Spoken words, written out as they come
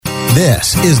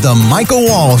This is the Michael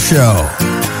Wall Show.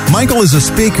 Michael is a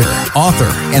speaker, author,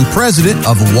 and president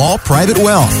of Wall Private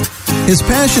Wealth. His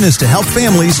passion is to help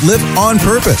families live on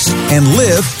purpose and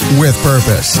live with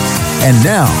purpose. And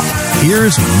now,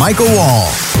 here's Michael Wall.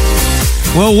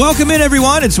 Well, welcome in,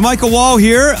 everyone. It's Michael Wall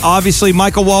here. Obviously,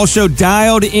 Michael Wall Show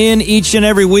dialed in each and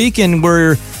every week, and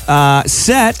we're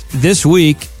set this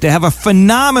week to have a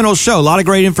phenomenal show. A lot of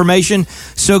great information.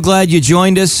 So glad you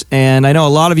joined us, and I know a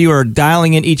lot of you are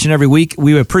dialing in each and every week.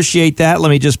 We appreciate that. Let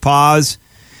me just pause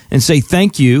and say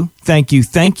thank you, thank you,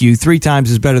 thank you. 3 times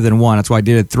is better than 1. That's why I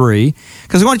did it 3,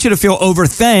 because I want you to feel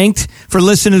over-thanked for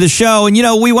listening to the show. And, you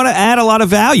know, we want to add a lot of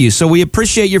value, so we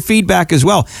appreciate your feedback as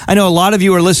well. I know a lot of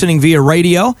you are listening via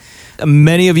radio.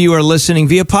 Many of you are listening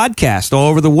via podcast all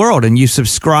over the world, and you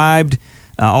subscribed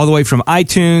all the way from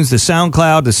iTunes to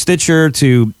SoundCloud to Stitcher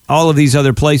to all of these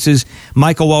other places.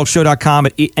 MichaelWalshShow.com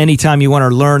at any time you want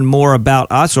to learn more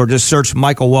about us, or just search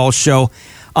Michael Walsh Show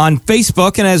on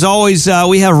Facebook. And as always,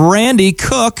 we have Randy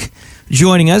Cook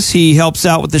joining us. He helps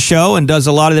out with the show and does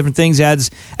a lot of different things, adds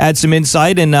some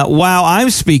insight. And while I'm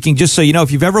speaking, just so you know,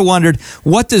 if you've ever wondered,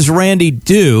 what does Randy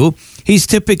do? He's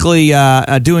typically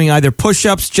doing either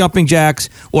push-ups, jumping jacks,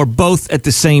 or both at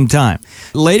the same time.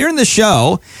 Later in the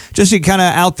show, just to kind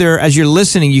of out there as you're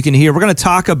listening, you can hear, we're going to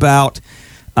talk about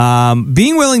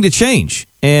being willing to change.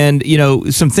 And, you know,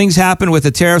 some things happen with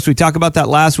the tariffs. We talked about that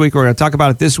last week. We're going to talk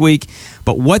about it this week.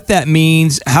 But what that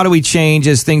means, how do we change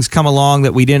as things come along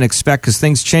that we didn't expect, because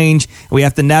things change and we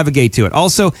have to navigate to it.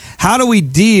 Also, how do we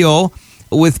deal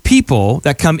with people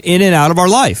that come in and out of our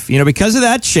life? You know, because of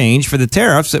that change for the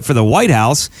tariffs, for the White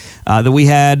House, that we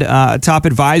had a top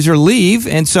advisor leave.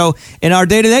 And so in our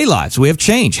day-to-day lives, we have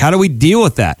change. How do we deal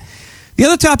with that? The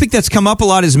other topic that's come up a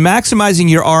lot is maximizing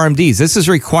your RMDs. This is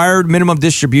required minimum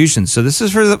distribution. So this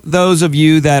is for those of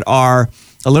you that are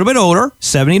a little bit older,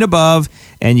 70 and above,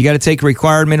 and you got to take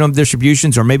required minimum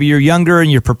distributions, or maybe you're younger and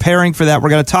you're preparing for that. We're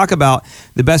going to talk about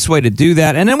the best way to do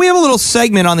that. And then we have a little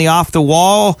segment on the Off the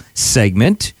Wall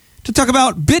segment to talk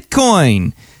about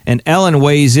Bitcoin. And Ellen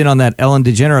weighs in on that. Ellen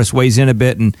DeGeneres weighs in a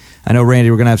bit, and I know, Randy,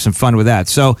 we're going to have some fun with that.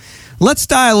 So let's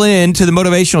dial in to the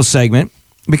motivational segment,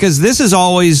 because this is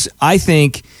always, I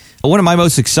think, one of my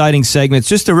most exciting segments,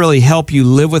 just to really help you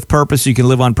live with purpose so you can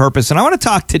live on purpose. And I want to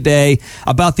talk today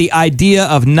about the idea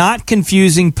of not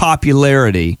confusing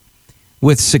popularity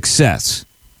with success.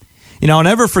 You know, I'll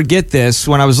never forget this.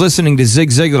 When I was listening to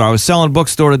Zig Ziglar, I was selling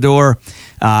books door to door.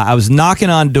 I was knocking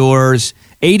on doors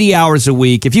 80 hours a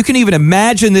week. If you can even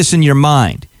imagine this in your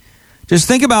mind, just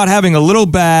think about having a little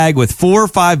bag with 4 or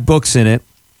 5 books in it,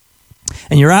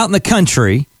 and you're out in the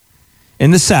country, in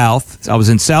the South. I was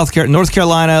in North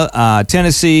Carolina,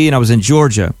 Tennessee, and I was in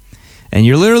Georgia. And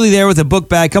you're literally there with a book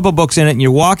bag, a couple books in it, and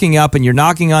you're walking up and you're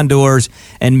knocking on doors,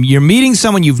 and you're meeting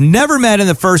someone you've never met in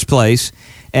the first place,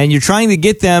 and you're trying to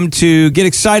get them to get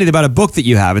excited about a book that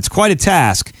you have. It's quite a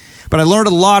task. But I learned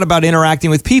a lot about interacting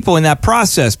with people in that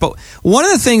process. But one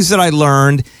of the things that I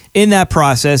learned in that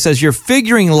process, as you're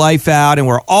figuring life out, and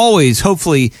we're always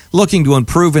hopefully looking to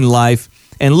improve in life,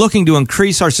 and looking to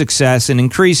increase our success and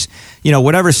increase, you know,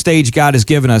 whatever stage God has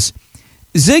given us.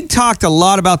 Zig talked a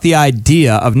lot about the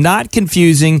idea of not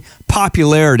confusing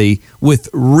popularity with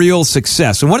real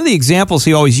success. And one of the examples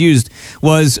he always used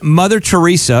was Mother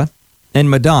Teresa and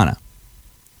Madonna.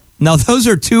 Now, those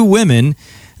are 2 women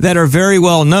that are very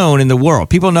well known in the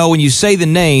world. People know when you say the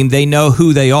name, they know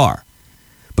who they are.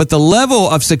 But the level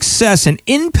of success and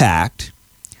impact,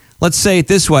 let's say it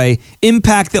this way,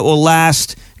 impact that will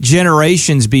last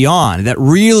generations beyond, that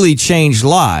really changed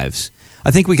lives. I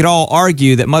think we could all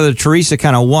argue that Mother Teresa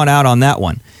kind of won out on that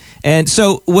one. And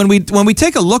so when we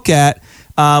take a look at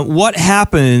what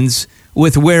happens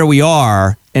with where we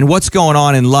are and what's going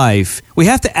on in life, we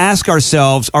have to ask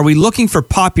ourselves, are we looking for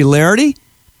popularity,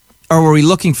 or are we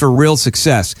looking for real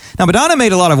success? Now, Madonna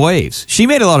made a lot of waves. She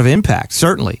made a lot of impact,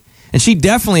 certainly. And she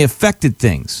definitely affected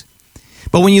things.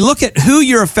 But when you look at who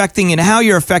you're affecting and how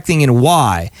you're affecting and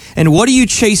why, and what are you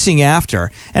chasing after,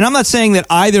 and I'm not saying that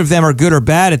either of them are good or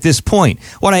bad at this point.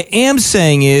 What I am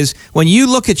saying is, when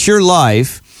you look at your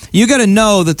life, you got to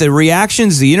know that the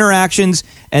reactions, the interactions,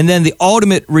 and then the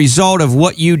ultimate result of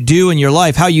what you do in your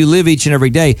life, how you live each and every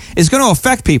day, is going to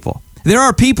affect people. There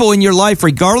are people in your life,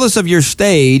 regardless of your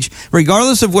stage,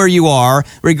 regardless of where you are,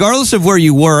 regardless of where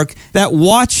you work, that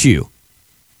watch you.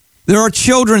 There are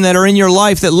children that are in your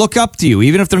life that look up to you,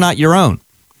 even if they're not your own.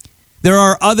 There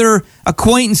are other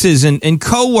acquaintances and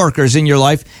co-workers in your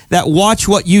life that watch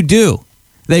what you do.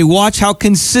 They watch how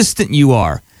consistent you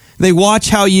are. They watch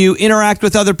how you interact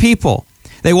with other people.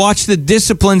 They watch the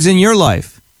disciplines in your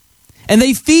life. And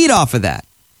they feed off of that.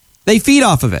 They feed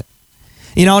off of it.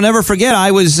 I'll never forget,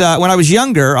 I was when I was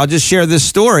younger, I'll just share this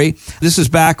story. This is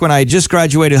back when I just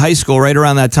graduated high school, right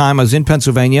around that time. I was in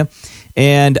Pennsylvania,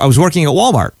 and I was working at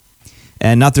Walmart.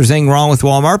 And not there's anything wrong with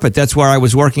Walmart, but that's where I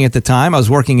was working at the time. I was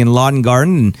working in lawn and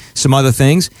garden and some other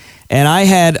things. And I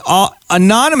had,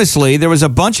 anonymously, there was a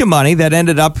bunch of money that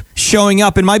ended up showing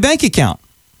up in my bank account.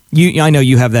 I know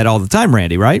you have that all the time,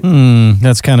 Randy, right?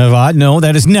 That's kind of odd. No,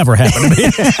 that has never happened to me.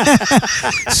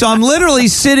 So I'm literally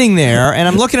sitting there, and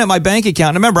I'm looking at my bank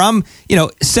account. And remember, I'm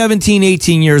 17,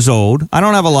 18 years old. I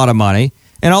don't have a lot of money.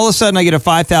 And all of a sudden, I get a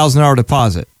 $5,000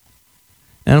 deposit.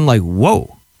 And I'm like,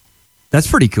 whoa, that's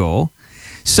pretty cool.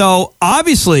 So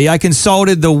obviously, I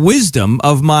consulted the wisdom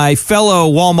of my fellow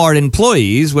Walmart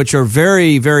employees, which are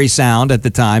very, very sound at the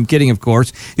time. Kidding, of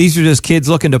course. These are just kids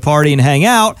looking to party and hang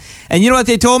out. And you know what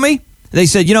they told me? They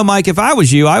said, Mike, if I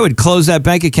was you, I would close that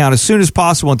bank account as soon as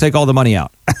possible and take all the money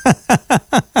out.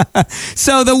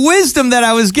 So the wisdom that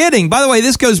I was getting, by the way,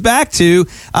 this goes back to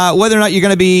whether or not you're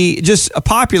going to be just a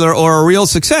popular or a real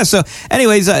success. So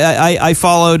anyways, I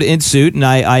followed in suit, and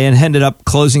I ended up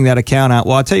closing that account out.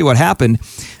 Well, I'll tell you what happened.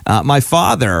 My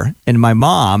father and my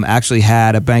mom actually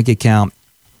had a bank account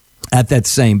at that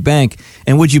same bank.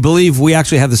 And would you believe we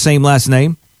actually have the same last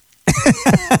name?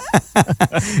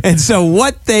 And so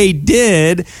what they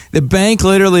did, the bank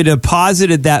literally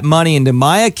deposited that money into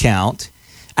my account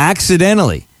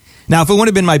accidentally. Now, if it would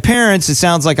have been my parents, it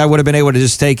sounds like I would have been able to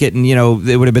just take it and,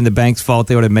 it would have been the bank's fault.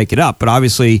 They would have make it up. But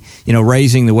obviously,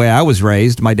 raising the way I was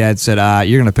raised, my dad said,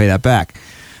 you're going to pay that back.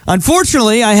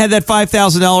 Unfortunately, I had that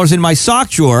 $5,000 in my sock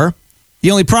drawer.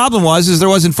 The only problem was there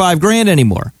wasn't $5,000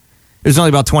 anymore. There's only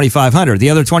about $2,500. The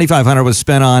other $2,500 was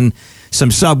spent on some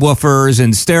subwoofers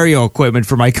and stereo equipment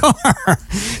for my car.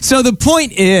 So the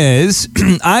point is,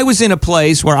 I was in a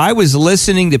place where I was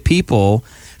listening to people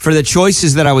for the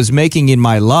choices that I was making in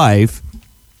my life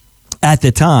at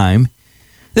the time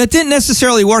that didn't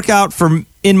necessarily work out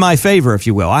in my favor, if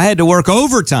you will. I had to work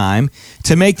overtime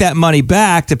to make that money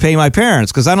back to pay my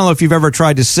parents, because I don't know if you've ever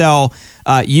tried to sell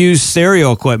used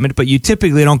stereo equipment, but you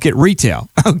typically don't get retail,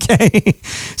 okay?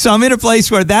 So I'm in a place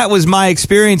where that was my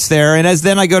experience there, and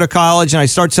then I go to college and I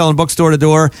start selling books door to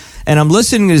door, and I'm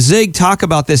listening to Zig talk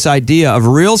about this idea of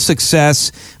real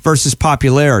success versus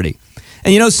popularity.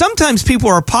 And, sometimes people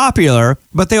are popular,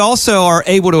 but they also are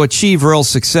able to achieve real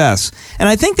success. And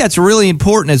I think that's really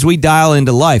important as we dial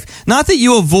into life. Not that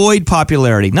you avoid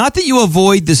popularity, not that you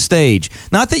avoid the stage,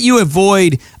 not that you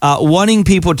avoid wanting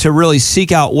people to really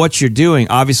seek out what you're doing,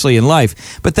 obviously, in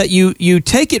life, but that you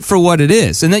take it for what it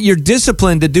is, and that you're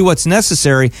disciplined to do what's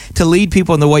necessary to lead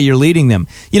people in the way you're leading them.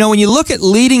 When you look at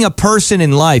leading a person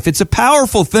in life, it's a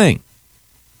powerful thing.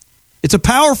 It's a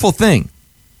powerful thing.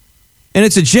 And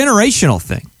it's a generational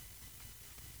thing.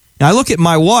 Now, I look at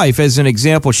my wife as an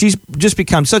example. She's just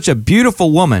become such a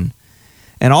beautiful woman,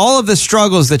 and all of the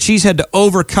struggles that she's had to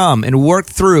overcome and work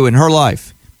through in her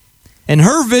life. And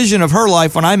her vision of her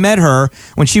life when I met her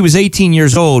when she was 18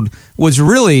 years old was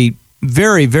really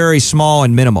very, very small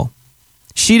and minimal.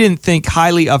 She didn't think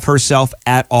highly of herself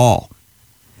at all.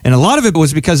 And a lot of it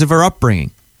was because of her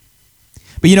upbringing.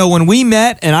 But, when we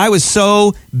met, and I was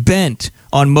so bent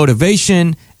on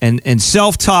motivation and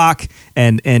self-talk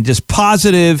and just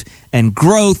positive and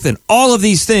growth and all of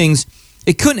these things,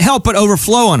 it couldn't help but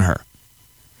overflow on her.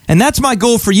 And that's my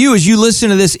goal for you as you listen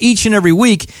to this each and every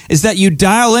week, is that you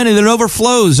dial in and it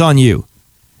overflows on you.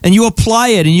 And you apply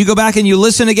it, and you go back and you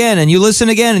listen again, and you listen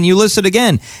again, and you listen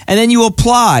again, and then you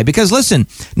apply. Because listen,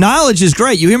 knowledge is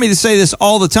great. You hear me say this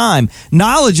all the time.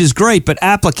 Knowledge is great, but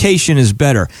application is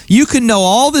better. You can know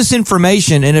all this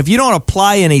information, and if you don't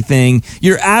apply anything,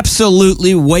 you're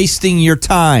absolutely wasting your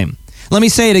time. Let me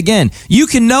say it again. You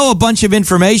can know a bunch of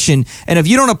information, and if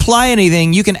you don't apply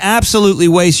anything, you can absolutely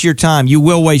waste your time. You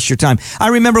will waste your time. I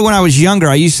remember when I was younger,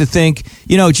 I used to think,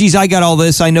 geez, I got all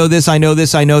this, I know this, I know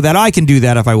this, I know that. I can do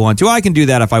that if I want to. I can do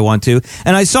that if I want to.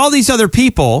 And I saw these other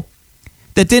people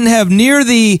that didn't have near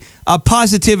the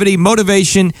positivity,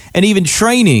 motivation, and even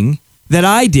training that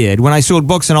I did when I sold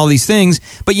books and all these things,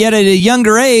 but yet at a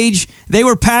younger age, they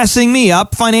were passing me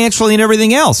up financially and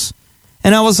everything else.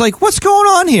 And I was like, what's going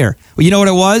on here? Well, you know what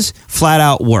it was? Flat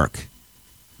out work.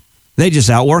 They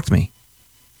just outworked me.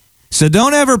 So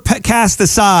don't ever cast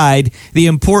aside the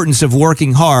importance of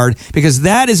working hard, because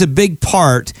that is a big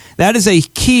part, that is a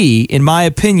key, in my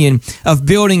opinion, of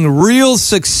building real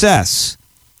success.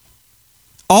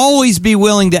 Always be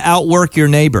willing to outwork your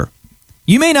neighbor.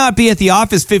 You may not be at the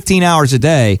office 15 hours a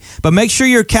day, but make sure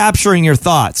you're capturing your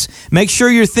thoughts. Make sure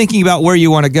you're thinking about where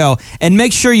you want to go, and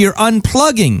make sure you're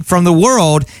unplugging from the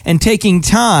world and taking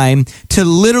time to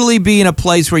literally be in a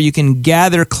place where you can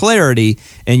gather clarity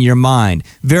in your mind.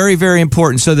 Very, very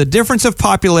important. So the difference of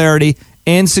popularity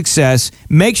and success,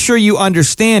 make sure you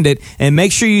understand it, and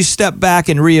make sure you step back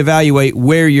and reevaluate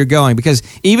where you're going. Because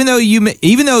even though you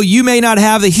may not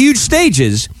have the huge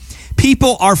stages,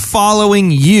 people are following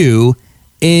you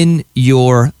in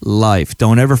your life.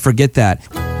 Don't ever forget that.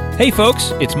 Hey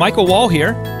folks, it's Michael Wall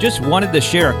here. Just wanted to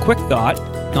share a quick thought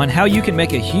on how you can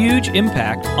make a huge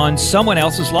impact on someone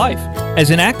else's life. As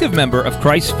an active member of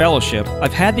Christ Fellowship,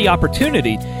 I've had the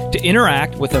opportunity to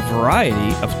interact with a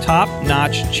variety of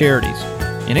top-notch charities.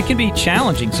 And it can be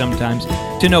challenging sometimes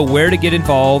to know where to get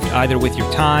involved, either with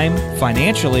your time,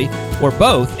 financially, or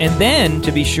both, and then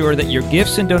to be sure that your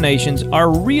gifts and donations are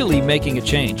really making a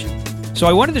change. So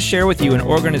I wanted to share with you an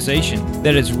organization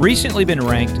that has recently been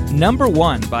ranked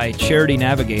 #1 by Charity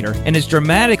Navigator and is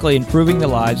dramatically improving the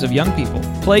lives of young people.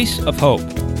 Place of Hope.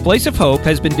 Place of Hope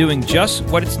has been doing just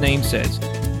what its name says,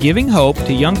 giving hope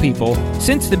to young people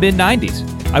since the mid-90s.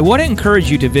 I want to encourage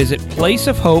you to visit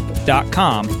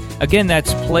placeofhope.com. Again,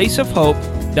 that's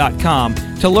placeofhope.com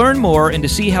to learn more and to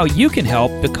see how you can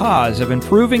help the cause of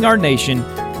improving our nation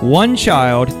one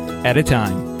child at a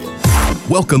time.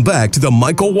 Welcome back to the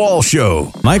Michael Wall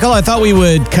Show. Michael, I thought we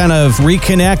would kind of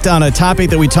reconnect on a topic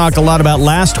that we talked a lot about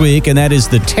last week, and that is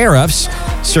the tariffs.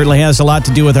 Certainly has a lot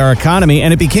to do with our economy,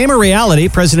 and it became a reality.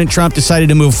 President Trump decided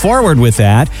to move forward with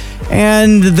that.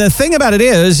 And the thing about it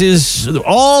is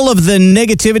all of the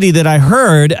negativity that I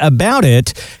heard about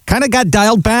it kind of got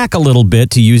dialed back a little bit,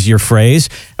 to use your phrase.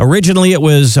 Originally, it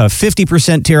was a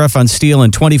 50% tariff on steel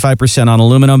and 25% on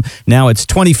aluminum. Now it's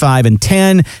 25 and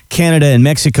 10. Canada and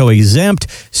Mexico exempt.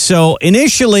 So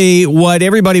initially, what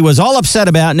everybody was all upset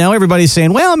about, now everybody's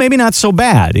saying, well, maybe not so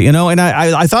bad, you know. And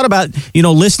I thought about,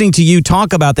 listening to you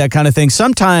talk about that kind of thing.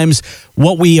 Sometimes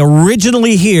what we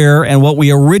originally hear and what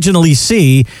we originally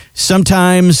see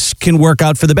sometimes can work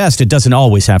out for the best. It doesn't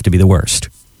always have to be the worst.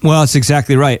 Well, that's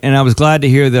exactly right. And I was glad to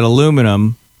hear that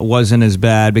aluminum wasn't as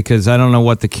bad, because I don't know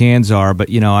what the cans are,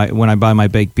 but when I buy my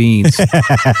baked beans,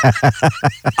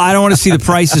 I don't want to see the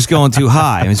prices going too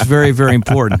high. It's very, very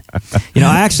important. I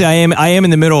am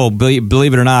in the middle,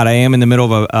 believe it or not, I am in the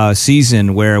middle of a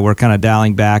season where we're kind of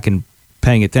dialing back and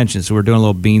paying attention. So we're doing a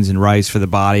little beans and rice for the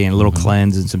body and a little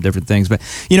cleanse and some different things. But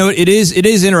it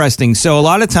is interesting. So a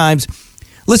lot of times,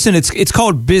 listen, it's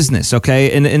called business,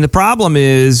 okay? And the problem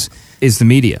is the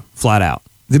media, flat out.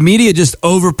 The media just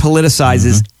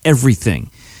over-politicizes everything.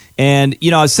 And,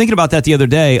 I was thinking about that the other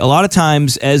day. A lot of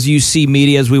times, as you see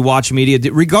media, as we watch media,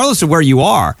 regardless of where you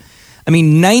are,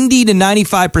 90 to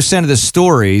 95% of the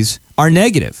stories are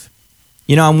negative.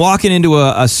 I'm walking into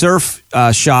a surf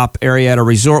shop area at a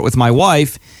resort with my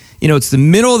wife. It's the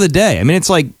middle of the day. It's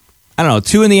like,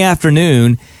 2 in the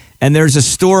afternoon, and there's a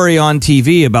story on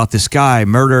TV about this guy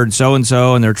murdered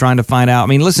so-and-so, and they're trying to find out.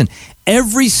 Listen,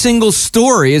 every single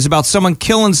story is about someone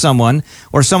killing someone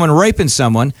or someone raping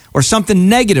someone or something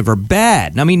negative or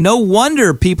bad. No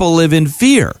wonder people live in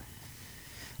fear.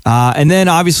 And then,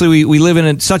 obviously, we live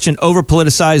in such an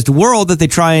over-politicized world that they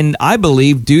try and, I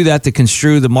believe, do that to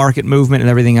construe the market movement and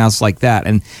everything else like that.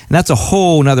 And that's a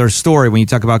whole nother story when you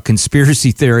talk about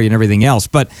conspiracy theory and everything else.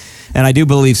 And I do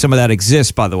believe some of that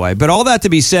exists, by the way. But all that to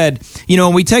be said,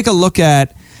 when we take a look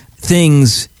at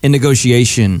things in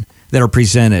negotiation that are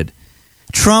presented,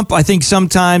 Trump, I think,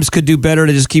 sometimes could do better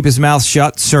to just keep his mouth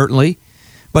shut, certainly.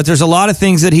 But there's a lot of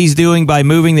things that he's doing by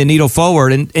moving the needle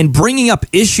forward and bringing up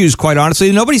issues, quite honestly,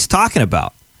 that nobody's talking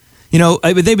about.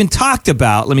 They've been talked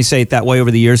about, let me say it that way,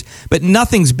 over the years, but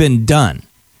nothing's been done.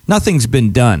 Nothing's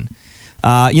been done.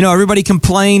 Everybody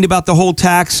complained about the whole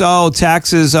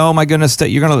taxes, oh my goodness,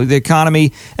 the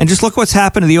economy, and just look what's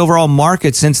happened to the overall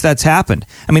market since that's happened.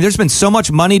 There's been so much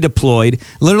money deployed.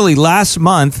 Literally last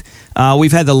month,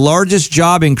 we've had the largest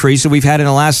job increase that we've had in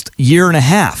the last year and a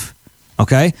half.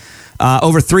 Okay?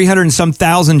 Over 300 and some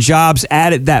thousand jobs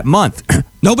added that month.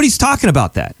 Nobody's talking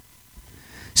about that.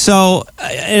 So,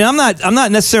 and I'm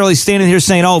not necessarily standing here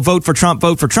saying, oh, vote for Trump,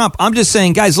 vote for Trump. I'm just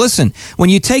saying, guys, listen, when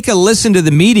you take a listen to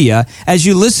the media, as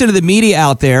you listen to the media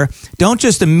out there, don't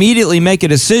just immediately make a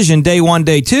decision day one,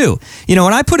 day two.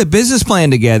 When I put a business plan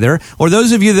together, or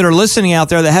those of you that are listening out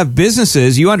there that have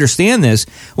businesses, you understand this.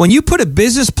 When you put a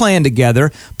business plan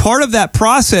together, part of that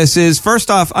process is, first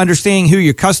off, understanding who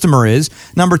your customer is.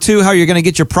 Number two, how you're going to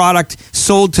get your product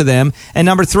sold to them. And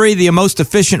number three, the most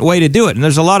efficient way to do it. And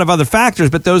there's a lot of other factors,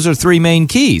 but those are three main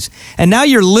keys. And now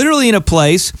you're literally in a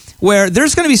place where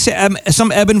there's going to be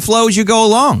some ebb and flow as you go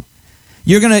along.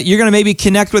 You're gonna maybe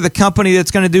connect with a company that's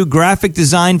going to do graphic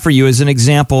design for you, as an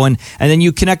example, and then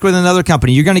you connect with another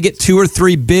company. You're going to get 2 or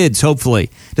 3 bids, hopefully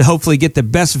get the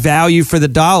best value for the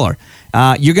dollar.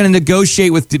 You're going to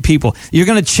negotiate with the people. You're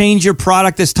going to change your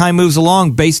product as time moves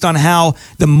along based on how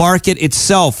the market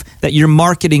itself that you're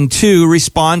marketing to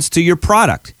responds to your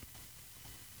product.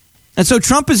 And so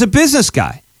Trump is a business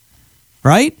guy,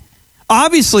 right?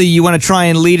 Obviously, you want to try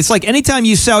and lead. It's like anytime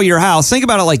you sell your house, think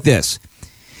about it like this.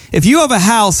 If you have a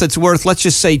house that's worth, let's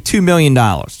just say, $2 million,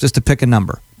 just to pick a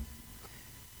number,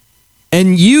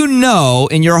 and you know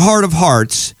in your heart of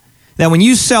hearts that when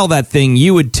you sell that thing,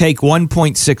 you would take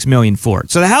 $1.6 million for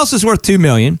it. So the house is worth $2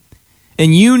 million,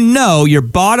 and you know your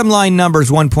bottom line number is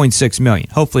 $1.6 million.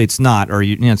 Hopefully it's not, or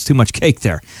it's too much cake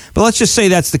there. But let's just say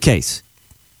that's the case.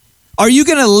 Are you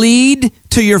going to lead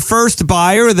to your first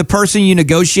buyer or the person you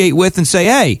negotiate with and say,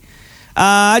 hey,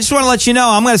 I just want to let you know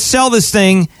I'm going to sell this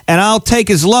thing and I'll take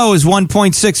as low as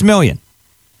 $1.6 million?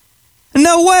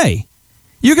 No way.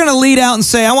 You're going to lead out and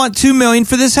say, I want $2 million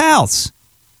for this house.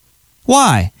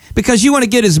 Why? Because you want to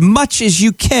get as much as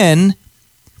you can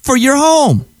for your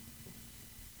home.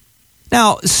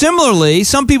 Now, similarly,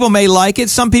 some people may like it,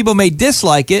 some people may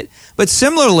dislike it, but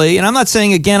similarly, and I'm not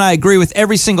saying, again, I agree with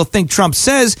every single thing Trump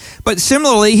says, but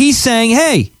similarly, he's saying,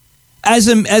 hey, as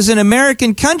an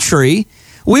American country,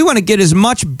 we want to get as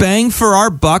much bang for our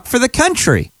buck for the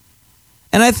country.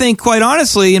 And I think, quite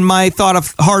honestly, in my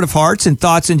heart of hearts and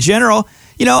thoughts in general,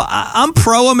 I'm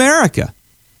pro-America.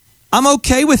 I'm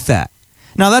okay with that.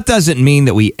 Now, that doesn't mean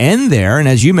that we end there. And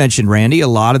as you mentioned, Randy,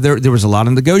 there was a lot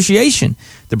of negotiation.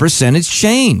 The percentage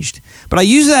changed. But I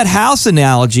use that house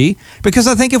analogy because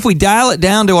I think if we dial it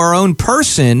down to our own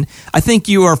person, I think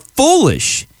you are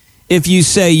foolish if you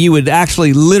say you would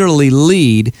actually literally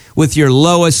lead with your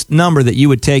lowest number that you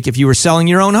would take if you were selling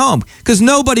your own home, because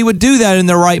nobody would do that in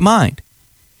their right mind.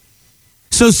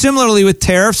 So similarly with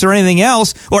tariffs or anything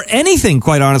else, or anything,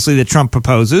 quite honestly, that Trump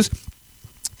proposes,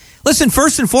 listen,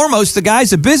 first and foremost, the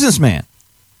guy's a businessman.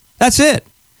 That's it.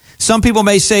 Some people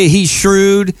may say he's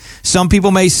shrewd. Some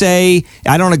people may say,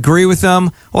 I don't agree with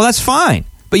him. Well, that's fine.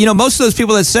 But, most of those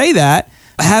people that say that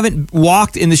haven't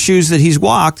walked in the shoes that he's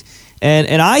walked.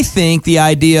 And I think the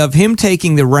idea of him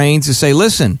taking the reins to say,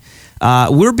 listen,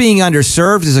 we're being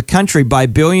underserved as a country by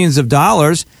billions of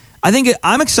dollars.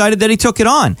 I'm excited that he took it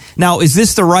on. Now, is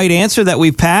this the right answer that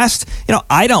we've passed?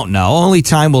 I don't know. Only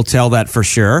time will tell that for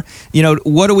sure.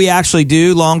 What do we actually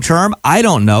do long term? I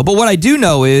don't know. But what I do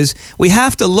know is we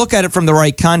have to look at it from the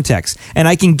right context. And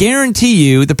I can guarantee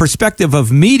you the perspective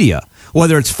of media,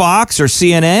 whether it's Fox or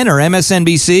CNN or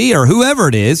MSNBC or whoever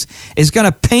it is going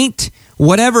to paint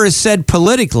whatever is said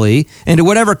politically into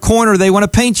whatever corner they want to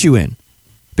paint you in,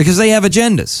 because they have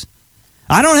agendas.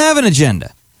 I don't have an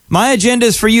agenda. My agenda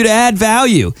is for you to add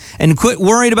value and quit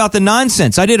worrying about the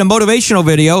nonsense. I did a motivational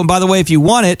video, and by the way, if you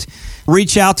want it,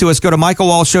 reach out to us. Go to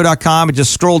michaelwalshshow.com and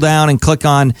just scroll down and click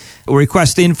on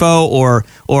request info or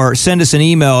send us an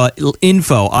email at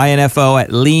info at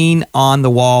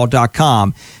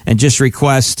leanonthewall.com and just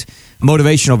request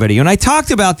motivational video. And I talked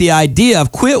about the idea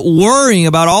of quit worrying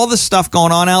about all the stuff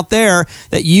going on out there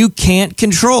that you can't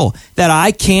control, that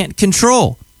I can't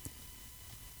control.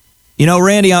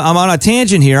 Randy, I'm on a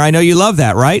tangent here. I know you love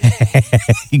that, right?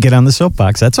 You get on the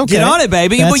soapbox. That's okay. Get on it,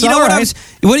 baby. That's But you know what right.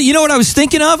 what I was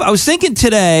thinking of? I was thinking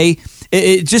today,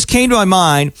 it just came to my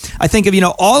mind. I think of,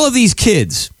 all of these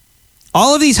kids,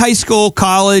 all of these high school,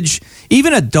 college,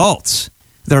 even adults.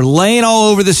 They're laying all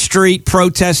over the street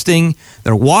protesting.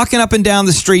 They're walking up and down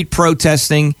the street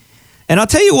protesting. And I'll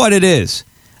tell you what it is.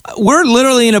 We're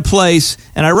literally in a place,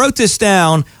 and I wrote this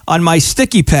down on my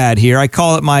sticky pad here. I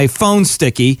call it my phone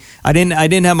sticky. I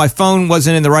didn't have my phone,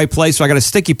 wasn't in the right place, so I got a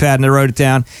sticky pad and I wrote it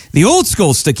down. The old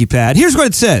school sticky pad. Here's what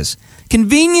it says.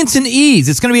 Convenience and ease.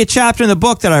 It's going to be a chapter in the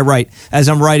book that I write as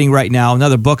I'm writing right now,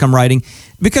 another book I'm writing,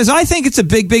 because I think it's a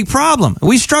big, big problem.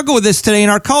 We struggle with this today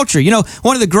in our culture.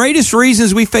 One of the greatest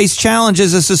reasons we face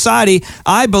challenges as a society,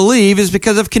 I believe, is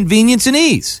because of convenience and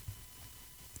ease.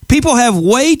 People have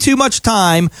way too much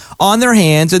time on their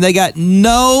hands, and they got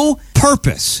no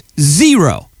purpose,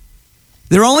 zero.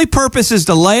 Their only purpose is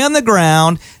to lay on the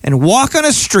ground and walk on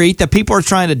a street that people are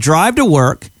trying to drive to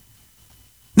work.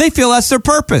 They feel that's their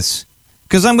purpose,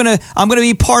 because I'm gonna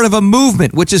be part of a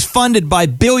movement which is funded by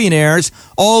billionaires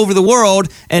all over the world,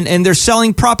 and they're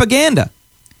selling propaganda.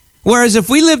 Whereas if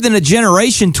we lived in a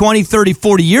generation 20, 30,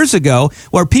 40 years ago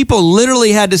where people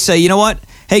literally had to say, you know what?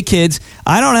 Hey kids,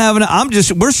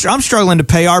 I'm struggling to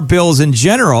pay our bills in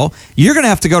general. You're going to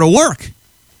have to go to work.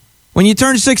 When you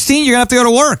turn 16, you're going to have to go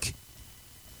to work.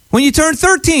 When you turn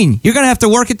 13, you're going to have to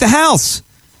work at the house.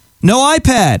 No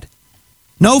iPad,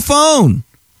 no phone,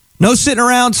 No sitting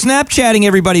around Snapchatting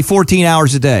everybody 14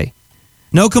 hours a day.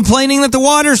 No complaining that the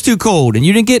water's too cold and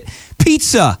you didn't get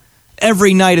pizza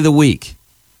every night of the week.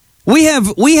 We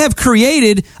have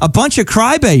created a bunch of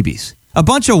crybabies, a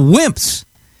bunch of wimps,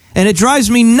 and it drives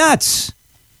me nuts.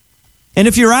 And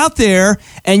if you're out there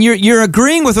and you're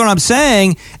agreeing with what I'm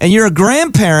saying and you're a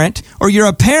grandparent or you're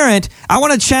a parent, I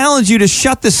want to challenge you to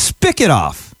shut the spigot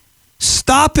off.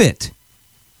 Stop it.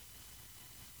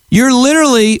 We are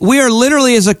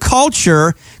literally as a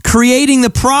culture creating the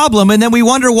problem, and then we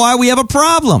wonder why we have a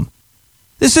problem.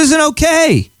 This isn't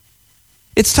okay.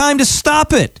 It's time to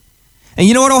stop it. And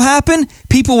you know what will happen?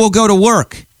 People will go to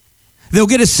work. They'll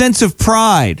get a sense of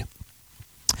pride.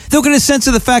 They'll get a sense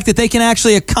of the fact that they can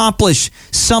actually accomplish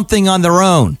something on their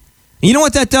own. And you know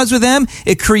what that does with them?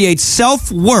 It creates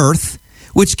self-worth,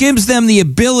 which gives them the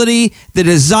ability, the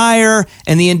desire,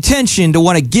 and the intention to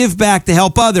want to give back to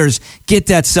help others get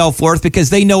that self-worth because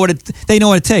they know what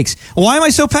it takes. Why am I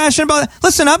so passionate about it?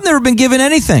 Listen, I've never been given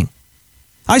anything.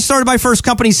 I started my first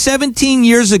company 17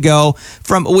 years ago.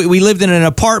 We lived in an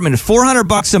apartment,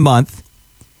 $400 a month.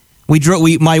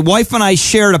 My wife and I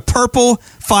shared a purple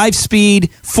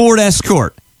 5-speed Ford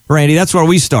Escort. Randy, that's where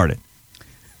we started.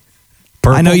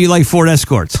 Purple? I know you like Ford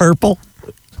Escorts. Purple.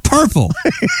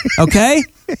 Okay?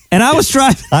 And I was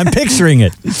driving. I'm picturing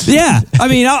it. Yeah. I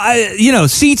mean,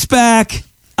 seats back.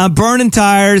 I'm burning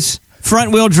tires.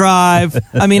 Front wheel drive.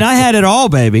 I mean, I had it all,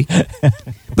 baby.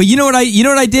 But you know what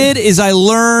I did is I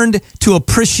learned to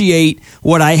appreciate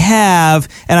what I have,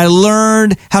 and I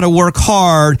learned how to work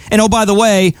hard. And oh, by the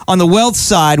way, on the wealth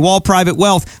side, Wall Private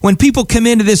Wealth, when people come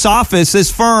into this office, this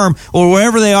firm, or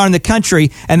wherever they are in the country,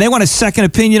 and they want a second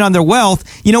opinion on their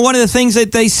wealth, you know, one of the things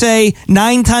that they say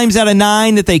 9 times out of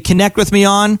 9 that they connect with me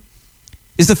on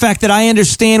is the fact that I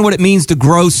understand what it means to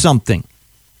grow something.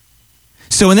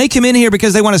 So when they come in here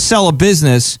because they want to sell a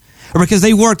business or because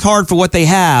they worked hard for what they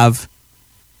have,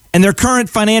 and their current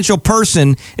financial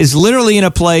person is literally in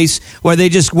a place where they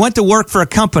just went to work for a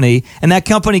company, and that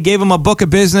company gave them a book of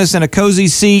business and a cozy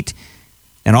seat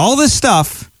and all this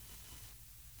stuff.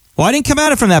 Well, I didn't come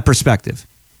at it from that perspective.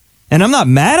 And I'm not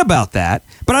mad about that,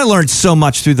 but I learned so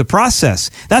much through the process.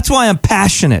 That's why I'm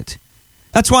passionate.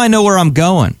 That's why I know where I'm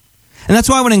going. And that's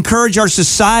why I want to encourage our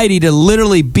society to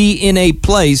literally be in a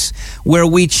place where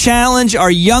we challenge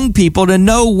our young people to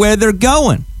know where they're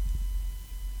going.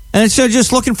 And instead of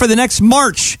just looking for the next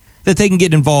march that they can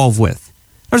get involved with.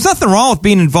 There's nothing wrong with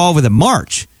being involved with a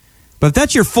march. But if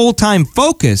that's your full-time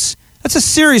focus, that's a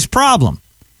serious problem.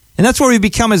 And that's where we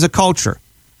become as a culture.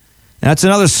 And that's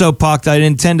another soapbox that I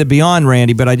didn't intend to be on,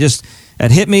 Randy, but it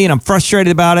hit me and I'm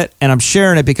frustrated about it, and I'm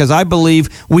sharing it because I believe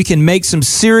we can make some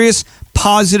serious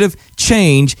positive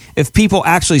change if people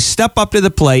actually step up to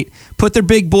the plate, put their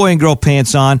big boy and girl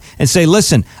pants on, and say,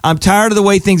 listen, I'm tired of the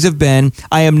way things have been.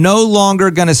 I am no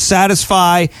longer going to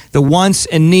satisfy the wants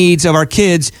and needs of our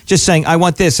kids just saying, I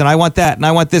want this and I want that and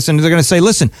I want this. And they're going to say,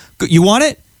 listen, you want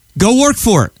it? Go work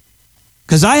for it.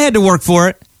 Because I had to work for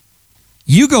it.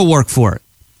 You go work for it.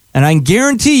 And I can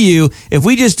guarantee you, if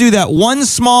we just do that one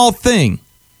small thing,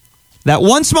 there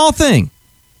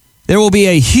will be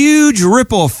a huge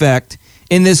ripple effect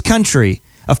in this country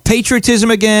of patriotism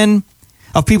again,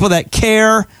 of people that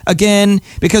care again.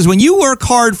 Because when you work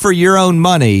hard for your own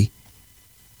money,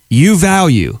 you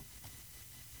value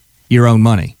your own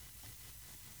money.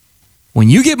 When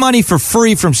you get money for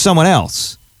free from someone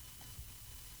else,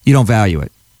 you don't value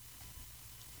it.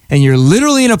 And you're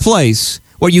literally in a place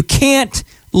where you can't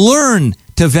learn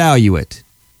to value it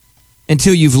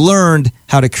until you've learned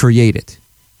how to create it.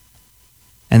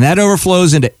 And that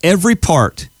overflows into every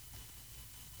part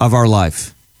of our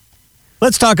life.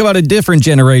 Let's talk about a different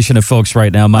generation of folks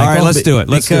right now, Michael. All right, let's do it.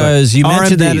 Because you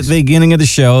mentioned that at the beginning of the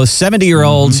show.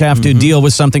 70-year-olds have to deal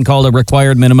with something called a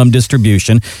required minimum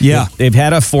distribution. Yeah. They've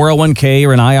had a 401k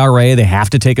or an IRA. They have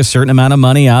to take a certain amount of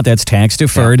money out. That's tax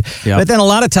deferred. Yeah. But then a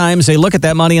lot of times they look at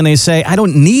that money and they say, I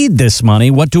don't need this money.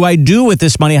 What do I do with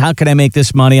this money? How can I make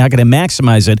this money? How can I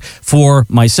maximize it for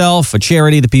myself, a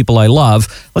charity, the people I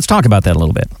love? Let's talk about that a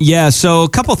little bit. Yeah, so a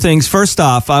couple things. First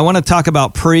off, I want to talk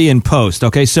about pre and post.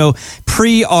 Okay, so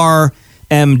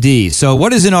pre-RMD. So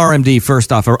what is an RMD,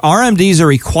 first off? RMD is a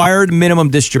required minimum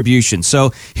distribution.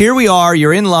 So here we are,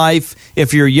 you're in life.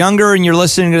 If you're younger and you're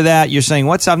listening to that, you're saying,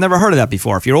 I've never heard of that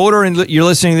before. If you're older and you're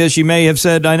listening to this, you may have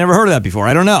said, I never heard of that before.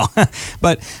 I don't know.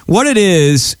 But what it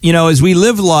is, as we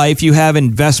live life, you have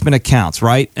investment accounts,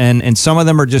 right? And some of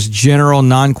them are just general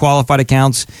non-qualified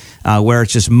accounts where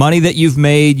it's just money that you've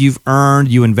made, you've earned,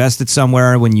 you invested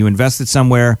somewhere. When you invested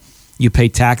somewhere, you pay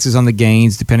taxes on the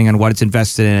gains depending on what it's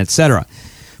invested in, etc.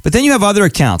 But then you have other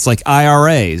accounts like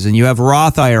IRAs, and you have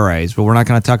Roth IRAs, but we're not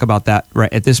going to talk about that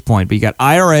right at this point. But you got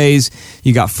IRAs,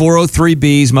 you got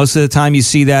 403Bs. Most of the time you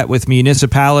see that with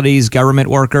municipalities, government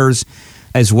workers,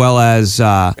 as well as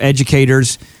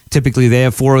educators. Typically, they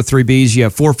have 403Bs. You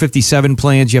have 457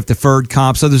 plans. You have deferred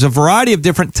comp. So there's a variety of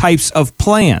different types of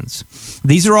plans.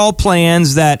 These are all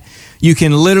plans that you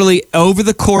can literally, over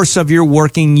the course of your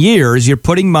working years, you're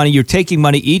putting money, you're taking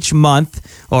money each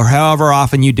month or however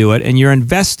often you do it, and you're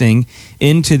investing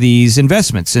into these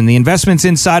investments. And the investments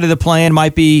inside of the plan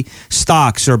might be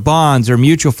stocks or bonds or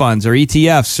mutual funds or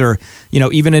ETFs or,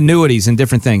 even annuities and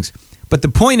different things. But the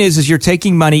point is you're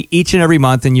taking money each and every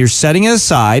month and you're setting it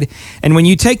aside. And when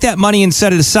you take that money and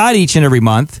set it aside each and every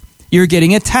month, you're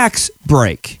getting a tax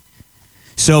break.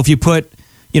 So if you put,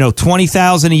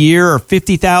 $20,000 a year or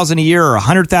 $50,000 a year or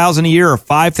 $100,000 a year or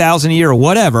 $5,000 a year or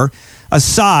whatever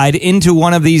aside into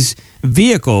one of these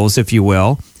vehicles, if you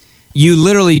will, you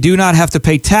literally do not have to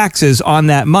pay taxes on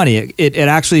that money. It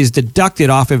actually is deducted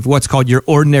off of what's called your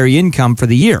ordinary income for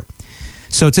the year.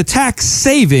 So it's a tax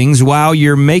savings while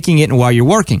you're making it and while you're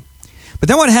working. But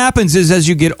then what happens is as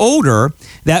you get older,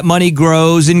 that money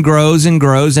grows and grows and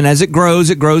grows. And as it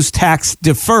grows tax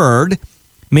deferred,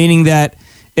 meaning that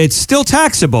it's still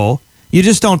taxable. You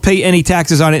just don't pay any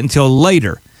taxes on it until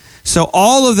later. So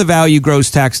all of the value grows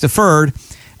tax deferred.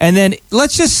 And then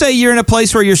let's just say you're in a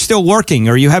place where you're still working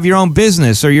or you have your own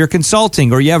business or you're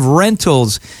consulting or you have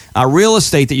rentals, real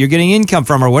estate that you're getting income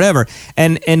from or whatever.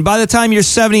 And by the time you're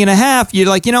 70 and a half, you're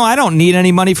like, I don't need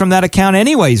any money from that account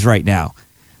anyways right now.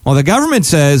 Well, the government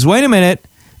says, wait a minute,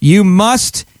 you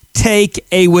must take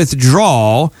a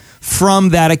withdrawal from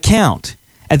that account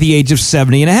at the age of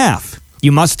 70 and a half.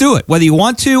 You must do it. Whether you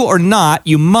want to or not,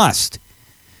 you must.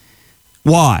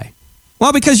 Why?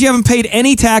 Well, because you haven't paid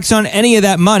any tax on any of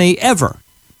that money ever.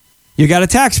 You got a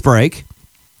tax break,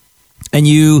 and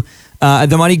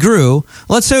the money grew.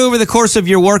 Let's say over the course of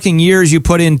your working years, you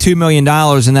put in $2 million,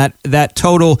 and that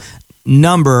total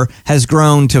number has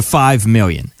grown to $5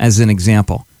 million, as an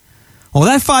example. Well,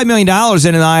 that $5 million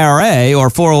in an IRA or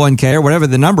 401k or whatever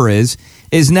the number is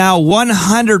now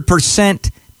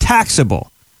 100% taxable.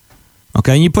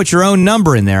 Okay, and you put your own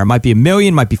number in there. It might be $1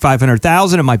 million, it might be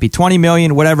 $500,000, it might be $20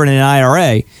 million, whatever in an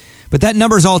IRA. But that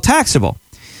number is all taxable.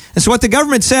 And so what the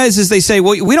government says is they say,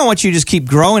 well, we don't want you to just keep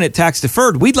growing it tax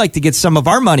deferred. We'd like to get some of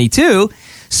our money too.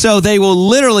 So they will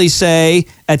literally say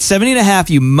at 70 and a half,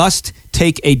 you must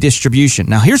take a distribution.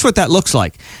 Now, here's what that looks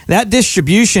like. That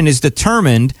distribution is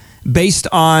determined based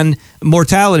on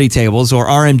mortality tables or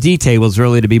RMD tables,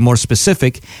 really, to be more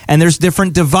specific. And there's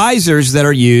different divisors that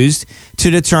are used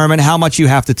to determine how much you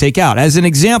have to take out. As an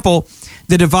example,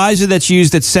 the divisor that's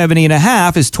used at 70 and a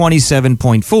half is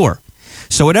 27.4.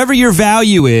 So whatever your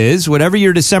value is, whatever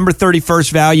your December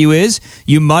 31st value is,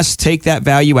 you must take that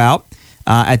value out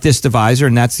at this divisor,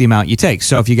 and that's the amount you take.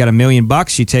 So if you got $1 million,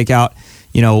 you take out,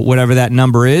 whatever that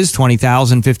number is,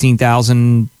 20,000,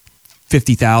 15,000,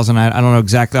 50,000. I don't know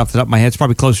exactly off the top of my head. It's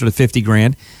probably closer to 50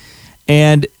 grand.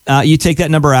 And you take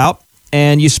that number out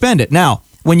and you spend it. Now,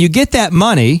 when you get that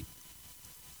money,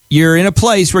 you're in a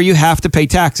place where you have to pay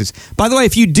taxes. By the way,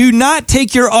 if you do not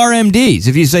take your RMDs,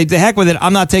 if you say, the heck with it,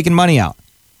 I'm not taking money out,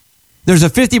 there's a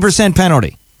 50%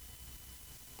 penalty,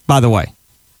 by the way.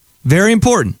 Very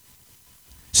important.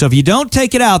 So if you don't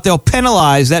take it out, they'll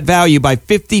penalize that value by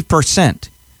 50%.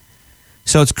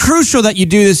 So it's crucial that you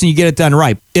do this and you get it done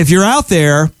right. If you're out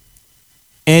there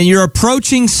and you're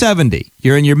approaching 70,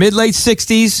 you're in your mid-late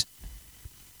 60s,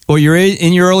 or you're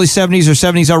in your early 70s or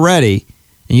 70s already,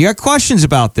 and you got questions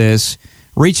about this,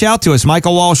 reach out to us,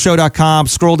 michaelwallshow.com,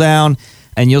 scroll down,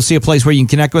 and you'll see a place where you can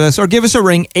connect with us, or give us a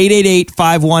ring,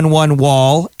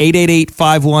 888-511-WALL,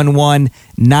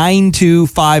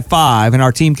 888-511-9255, and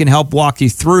our team can help walk you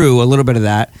through a little bit of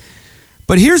that.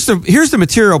 But here's the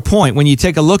material point when you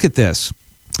take a look at this.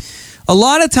 A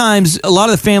lot of times, a lot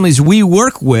of the families we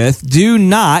work with do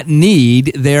not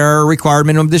need their required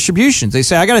minimum distributions. They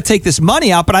say, I got to take this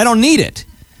money out, but I don't need it.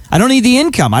 I don't need the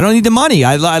income. I don't need the money.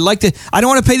 I don't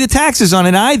want to pay the taxes on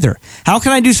it either. How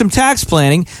can I do some tax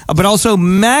planning, but also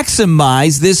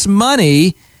maximize this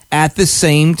money at the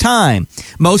same time?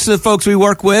 Most of the folks we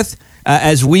work with,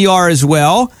 as we are as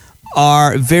well,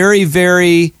 are very,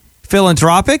 very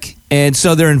philanthropic, and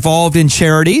so they're involved in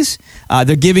charities.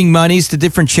 They're giving monies to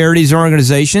different charities or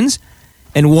organizations.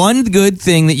 And one good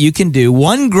thing that you can do,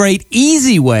 one great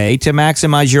easy way to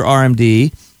maximize your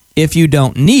RMD if you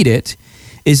don't need it,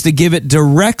 is to give it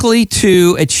directly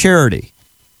to a charity.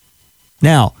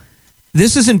 Now,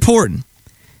 this is important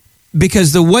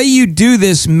because the way you do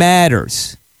this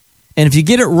matters. And if you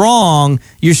get it wrong,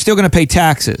 you're still going to pay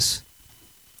taxes.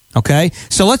 Okay,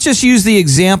 so let's just use the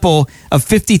example of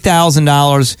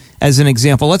 $50,000 as an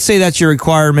example. Let's say that's your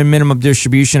required minimum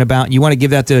distribution amount, and you want to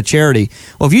give that to a charity.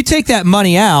 Well, if you take that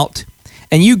money out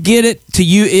and you get it to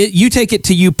you, you take it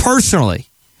to you personally.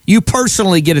 You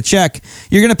personally get a check.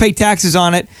 You're going to pay taxes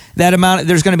on it. That amount,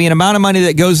 there's going to be an amount of money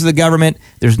that goes to the government.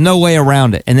 There's no way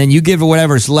around it. And then you give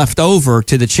whatever's left over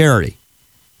to the charity.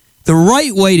 The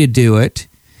right way to do it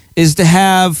is to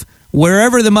have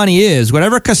wherever the money is,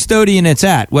 whatever custodian it's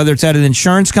at, whether it's at an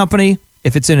insurance company,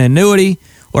 if it's an annuity,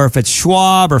 or if it's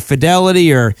Schwab or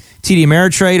Fidelity or TD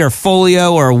Ameritrade or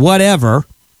Folio or whatever,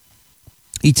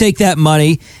 you take that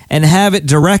money and have it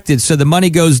directed so the money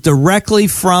goes directly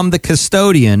from the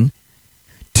custodian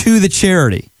to the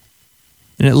charity.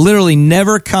 And it literally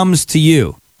never comes to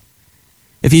you.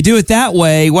 If you do it that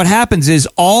way, what happens is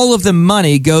all of the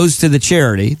money goes to the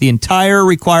charity. The entire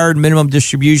required minimum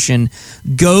distribution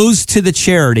goes to the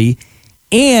charity,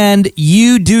 and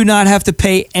you do not have to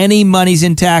pay any monies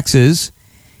in taxes,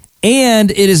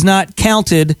 and it is not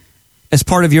counted as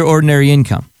part of your ordinary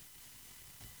income.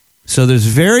 So there's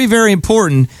very, very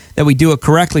important that we do it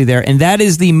correctly there. And that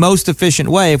is the most efficient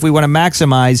way if we want to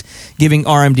maximize giving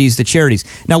RMDs to charities.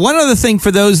 Now, one other thing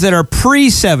for those that are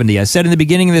pre-70, I said in the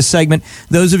beginning of this segment,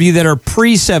 those of you that are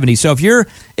pre-70. So if you're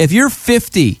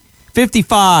 50,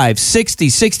 55, 60,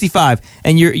 65,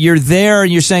 and you're there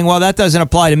and you're saying, well, that doesn't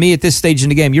apply to me at this stage in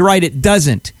the game. You're right, it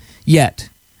doesn't yet.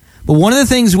 But one of the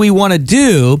things we want to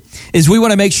do is we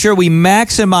want to make sure we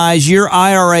maximize your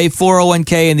IRA,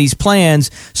 401k, and these plans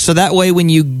so that way when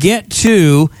you get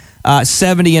to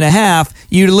 70 and a half,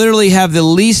 you literally have the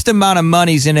least amount of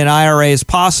monies in an IRA as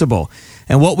possible.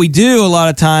 And what we do a lot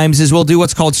of times is we'll do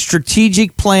what's called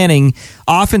strategic planning,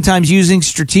 oftentimes using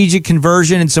strategic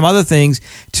conversion and some other things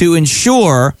to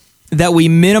ensure that we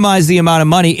minimize the amount of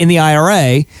money in the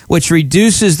IRA, which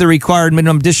reduces the required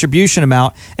minimum distribution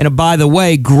amount, and by the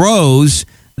way, grows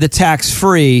the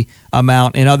tax-free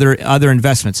amount in other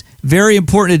investments. Very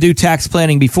important to do tax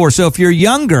planning before. So if you're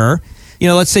younger,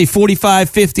 let's say 45,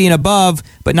 50 and above,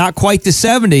 but not quite to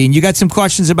 70, and you got some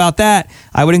questions about that,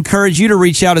 I would encourage you to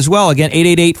reach out as well. Again,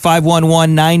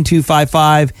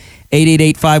 888-511-9255.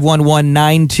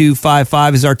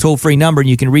 888-511-9255 is our toll-free number, and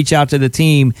you can reach out to the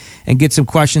team and get some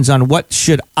questions on what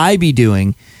should I be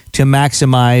doing to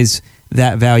maximize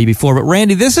that value before. But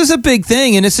Randy, this is a big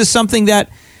thing, and this is something that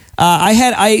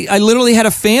I literally had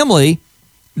a family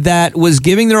that was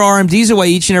giving their RMDs away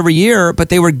each and every year, but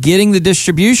they were getting the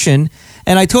distribution.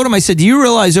 And I told him, I said, do you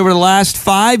realize over the last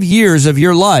 5 years of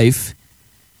your life,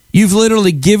 you've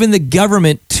literally given the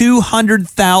government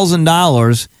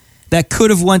 $200,000 that could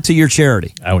have went to your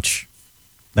charity. Ouch.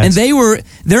 And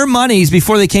their monies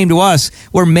before they came to us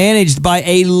were managed by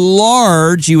a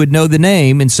large, you would know the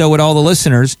name, and so would all the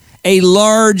listeners, a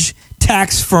large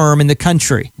tax firm in the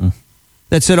country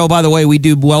that said, oh, by the way, we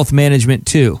do wealth management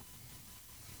too.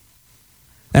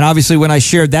 And obviously when I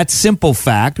shared that simple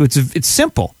fact, it's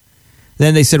simple,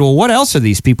 then they said, well, what else are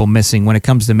these people missing when it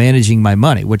comes to managing my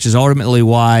money? Which is ultimately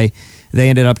why they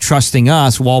ended up trusting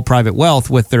us, Wall Private Wealth,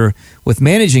 with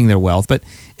managing their wealth. But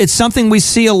it's something we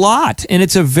see a lot, and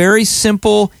it's a very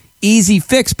simple, easy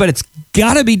fix, but it's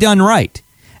got to be done right.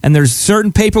 And there's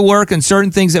certain paperwork and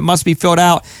certain things that must be filled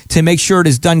out to make sure it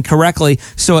is done correctly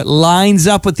so it lines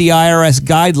up with the IRS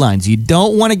guidelines. You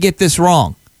don't want to get this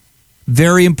wrong.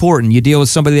 Very important. You deal with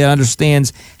somebody that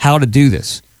understands how to do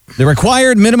this. The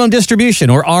required minimum distribution,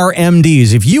 or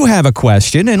RMDs. If you have a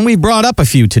question, and we brought up a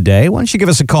few today, why don't you give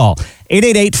us a call?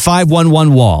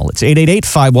 888-511-WALL. It's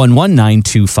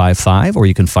 888-511-9255, or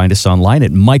you can find us online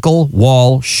at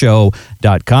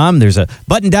michaelwallshow.com. There's a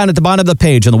button down at the bottom of the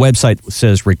page on the website that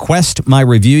says Request My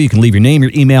Review. You can leave your name,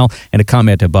 your email, and a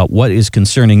comment about what is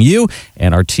concerning you,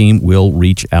 and our team will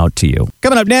reach out to you.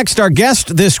 Coming up next, our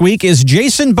guest this week is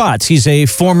Jason Botts. He's a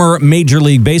former Major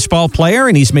League Baseball player,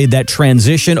 and he's made that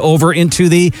transition over into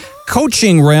the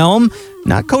coaching realm.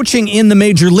 Not coaching in the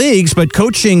major leagues, but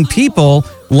coaching people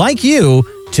like you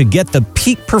to get the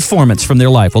peak performance from their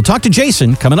life. We'll talk to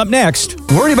Jason coming up next.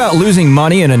 Worried about losing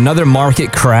money in another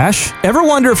market crash? Ever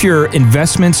wonder if your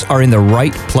investments are in the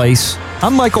right place?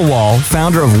 I'm Michael Wall,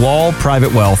 founder of Wall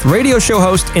Private Wealth, radio show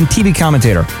host and TV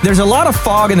commentator. There's a lot of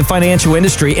fog in the financial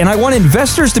industry, and I want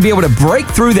investors to be able to break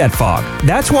through that fog.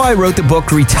 That's why I wrote the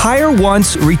book, Retire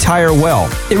Once, Retire Well.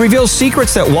 It reveals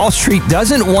secrets that Wall Street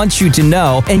doesn't want you to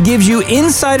know and gives you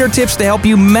insider tips to help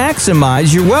you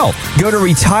maximize your wealth. Go to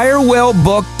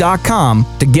retirewellbook.com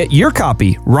to get your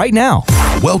copy right now.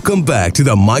 Welcome back to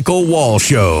the Michael Wall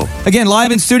Show. Again,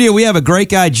 live in studio, we have a great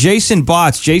guy, Jason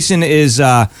Botts. Jason is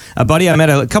a buddy I met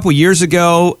a couple years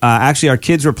ago. Actually, our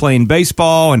kids were playing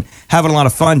baseball and having a lot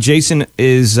of fun. Jason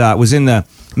was in the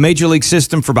Major League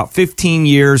system for about 15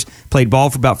 years, played ball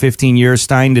for about 15 years,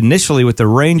 signed initially with the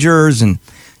Rangers, and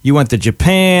you went to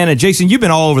Japan. And Jason, you've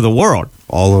been all over the world.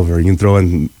 All over. You can throw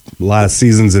in a lot of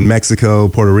seasons in Mexico,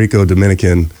 Puerto Rico,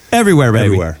 Dominican. Everywhere, baby.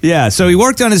 Everywhere. Yeah, so he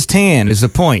worked on his tan is the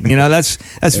point. You know, that's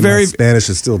very... My Spanish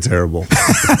is still terrible.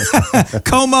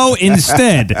 Como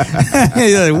instead.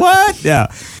 You're like, what? Yeah.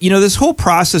 You know, this whole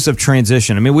process of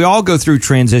transition, I mean, we all go through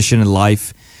transition in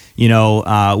life, you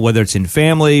know, whether it's in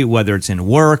family, whether it's in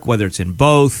work, whether it's in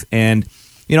both. And,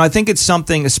 you know, I think it's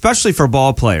something, especially for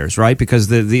ball players, right? Because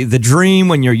the dream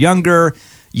when you're younger,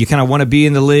 you kind of want to be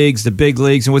in the leagues, the big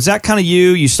leagues. And was that kind of you?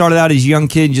 You started out as a young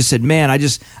kid and just said, man,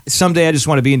 someday I just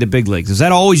want to be in the big leagues. Is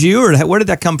that always you, or where did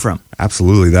that come from?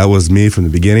 Absolutely. That was me from the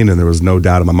beginning, and there was no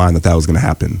doubt in my mind that was going to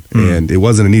happen. And it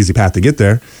wasn't an easy path to get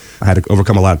there. I had to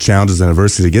overcome a lot of challenges and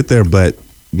adversity to get there, but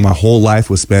my whole life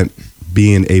was spent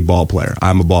being a ball player.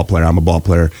 I'm a ball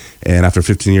player. And after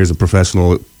 15 years of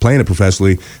playing it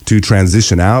professionally, to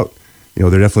transition out, you know,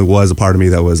 there definitely was a part of me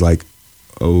that was like,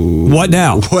 oh, what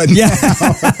now? What yeah.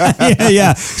 now?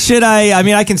 yeah. Should I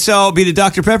mean, I can be the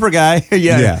Dr. Pepper guy.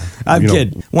 Yeah. I'm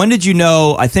kidding. When did you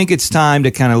know, I think it's time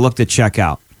to kind of look to check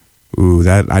out? Ooh,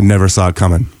 that I never saw it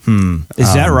coming.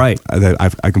 Is that right?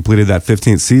 I completed that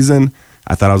 15th season.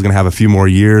 I thought I was going to have a few more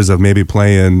years of maybe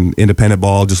playing independent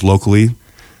ball just locally.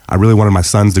 I really wanted my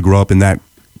sons to grow up in that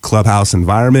clubhouse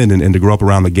environment and to grow up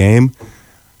around the game.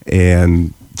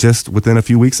 And just within a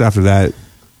few weeks after that,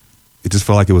 it just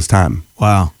felt like it was time.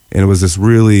 Wow. And it was this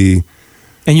really...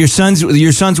 And your sons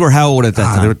were how old at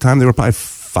that time? They were probably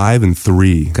 5 and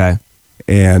 3. Okay.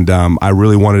 And I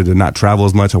really wanted to not travel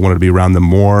as much. I wanted to be around them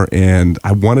more. And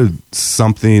I wanted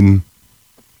something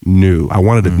new. I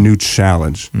wanted a new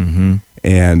challenge. Mm-hmm.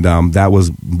 And that was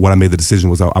what I made the decision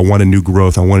was I wanted new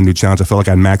growth. I wanted a new challenge. I felt like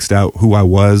I maxed out who I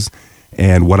was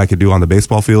and what I could do on the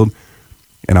baseball field.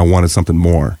 And I wanted something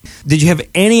more. Did you have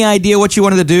any idea what you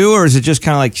wanted to do, or is it just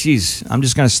kind of like, geez, I'm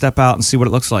just going to step out and see what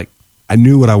it looks like? I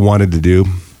knew what I wanted to do,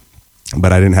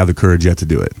 but I didn't have the courage yet to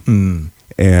do it.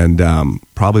 And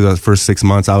probably the first 6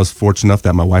 months, I was fortunate enough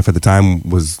that my wife at the time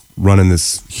was running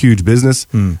this huge business.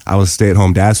 I was a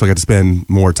stay-at-home dad, so I got to spend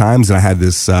more times, and I had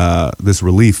this sense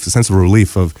of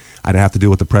relief of I didn't have to deal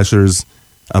with the pressures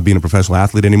of being a professional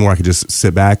athlete anymore. I could just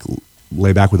sit back,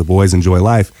 lay back with the boys, enjoy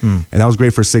life. And that was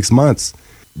great for 6 months.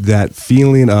 That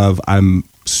feeling of I'm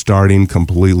starting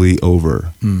completely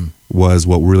over was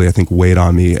what really, I think, weighed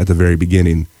on me at the very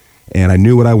beginning. And I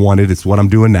knew what I wanted. It's what I'm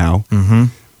doing now. Mm-hmm.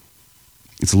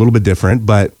 It's a little bit different,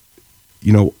 but,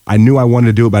 you know, I knew I wanted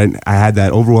to do it, but I had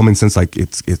that overwhelming sense like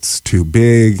it's too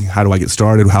big. How do I get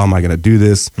started? How am I going to do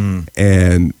this?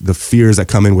 And the fears that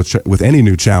come in with any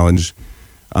new challenge,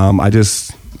 I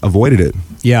just avoided it.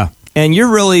 Yeah. And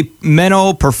you're really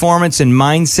mental performance and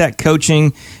mindset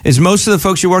coaching. Is most of the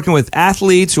folks you're working with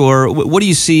athletes, or what do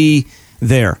you see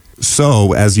there?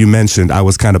 So, as you mentioned, I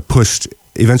was kind of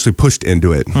eventually pushed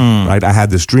into it, right? I had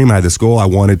this dream, I had this goal. I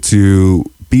wanted to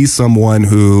be someone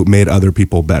who made other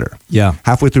people better. Yeah.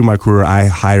 Halfway through my career, I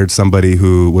hired somebody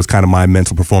who was kind of my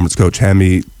mental performance coach,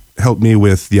 helped me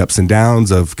with the ups and downs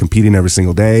of competing every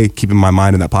single day, keeping my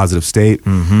mind in that positive state.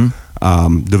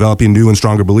 Developing new and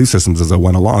stronger belief systems as I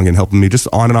went along, and helping me just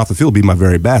on and off the field be my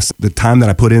very best. The time that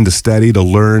I put in to study, to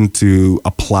learn, to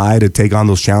apply, to take on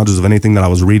those challenges of anything that I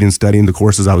was reading, studying, the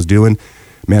courses I was doing,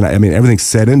 man, I mean, everything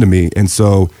set into me. And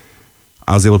so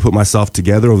I was able to put myself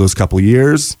together over those couple of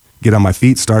years, get on my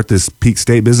feet, start this peak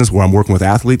state business where I'm working with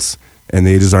athletes, and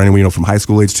the ages are anywhere, from high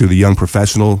school age to the young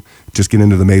professional, just get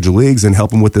into the major leagues and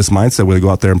help them with this mindset where they go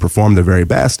out there and perform their very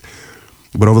best.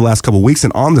 But over the last couple of weeks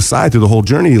and on the side through the whole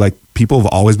journey, like, people have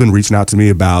always been reaching out to me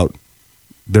about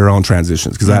their own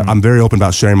transitions, because I'm very open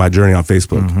about sharing my journey on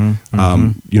Facebook.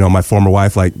 You know, my former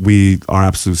wife, like, we are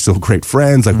absolutely still great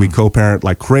friends. Like, we co-parent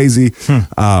like crazy. You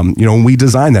know, when we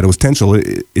designed that, it was intentional.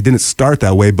 It didn't start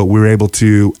that way, but we were able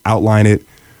to outline it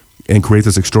and create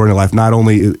this extraordinary life.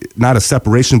 Not a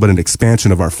separation, but an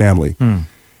expansion of our family.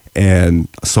 And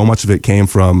so much of it came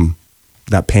from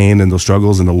that pain and those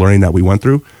struggles and the learning that we went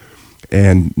through.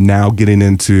 And now getting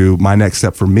into my next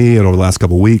step for me, and over the last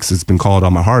couple of weeks, it's been called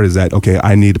on my heart, is that, okay,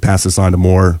 I need to pass this on to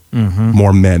more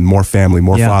men, more family,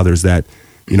 more fathers that,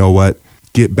 you know what,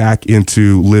 get back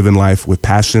into living life with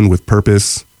passion, with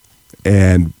purpose,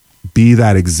 and be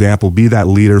that example, be that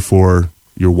leader for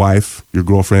your wife, your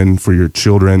girlfriend, for your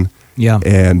children. Yeah.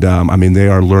 And I mean, they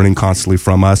are learning constantly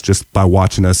from us just by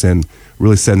watching us and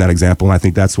really setting that example. And I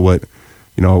think that's what,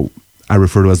 you know, I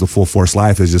refer to as the full force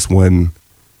life, is just when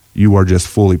you are just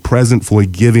fully present, fully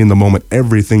giving the moment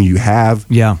everything you have.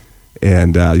 Yeah.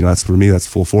 And, you know, that's, for me, that's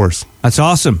full force. That's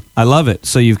awesome. I love it.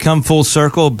 So you've come full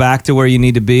circle back to where you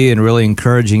need to be and really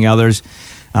encouraging others.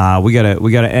 we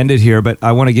gotta end it here, but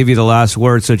I want to give you the last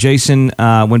word. So, Jason,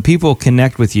 when people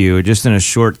connect with you, just in a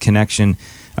short connection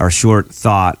or short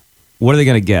thought, what are they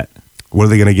going to get? What are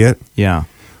they going to get? Yeah,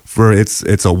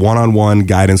 It's a one-on-one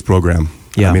guidance program.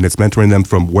 Yeah. I mean, it's mentoring them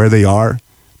from where they are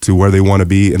to where they want to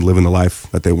be and living the life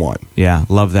that they want. Yeah,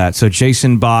 love that. So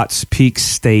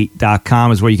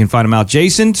jasonbottspeakstate.com is where you can find them out.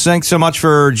 Jason, thanks so much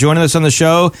for joining us on the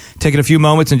show, taking a few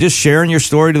moments and just sharing your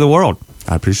story to the world.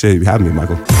 I appreciate you having me,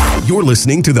 Michael. You're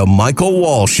listening to The Michael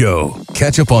Wall Show.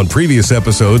 Catch up on previous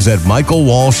episodes at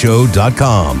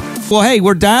michaelwallshow.com. Well, hey,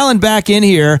 we're dialing back in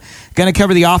here. Going to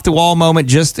cover the off-the-wall moment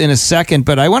just in a second,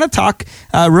 but I want to talk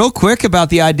real quick about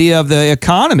the idea of the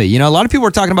economy. You know, a lot of people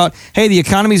are talking about, hey, the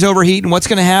economy's overheating. What's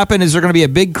going to happen? Is there going to be a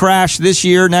big crash this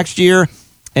year, next year?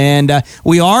 And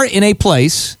we are in a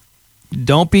place,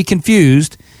 don't be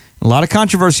confused, a lot of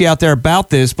controversy out there about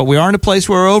this, but we are in a place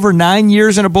where we're over 9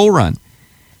 years in a bull run.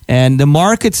 And the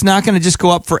market's not going to just go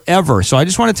up forever. So I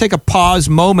just want to take a pause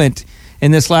moment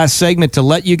in this last segment to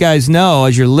let you guys know,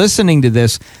 as you're listening to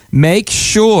this, make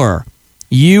sure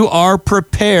you are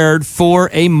prepared for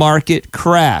a market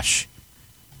crash.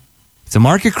 If the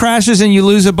market crashes and you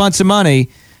lose a bunch of money,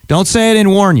 don't say I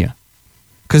didn't warn you,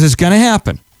 because it's going to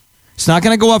happen. It's not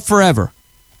going to go up forever.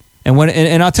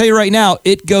 And I'll tell you right now,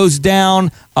 it goes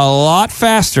down a lot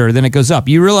faster than it goes up.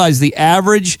 You realize the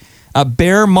average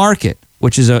bear market,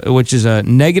 which is a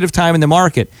negative time in the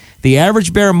market, the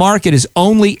average bear market is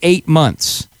only 8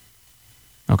 months.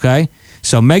 Okay?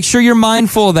 So make sure you're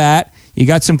mindful of that. You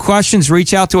got some questions,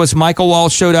 reach out to us,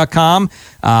 michaelwallshow.com.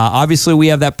 Obviously, we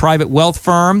have that private wealth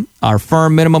firm. Our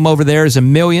firm minimum over there is $1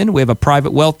 million. We have a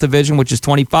private wealth division, which is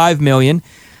 $25 million.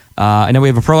 And then we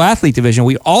have a pro athlete division.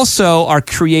 We also are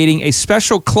creating a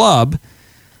special club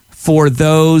for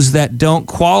those that don't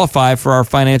qualify for our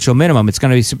financial minimum. It's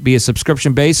going to be a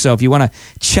subscription base. So if you want to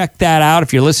check that out,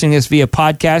 if you're listening to this via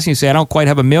podcast and you say, I don't quite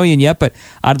have $1 million yet, but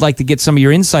I'd like to get some of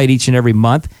your insight each and every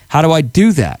month, how do I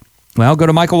do that? Well, go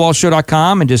to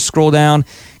michaelwallshow.com and just scroll down,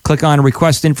 click on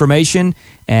request information,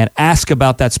 and ask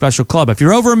about that special club. If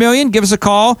you're over $1 million, give us a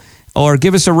call or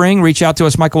give us a ring. Reach out to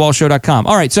us, michaelwallshow.com.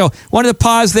 All right, so wanted to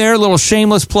pause there, a little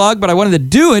shameless plug, but I wanted to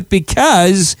do it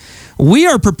because we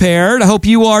are prepared, I hope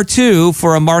you are too,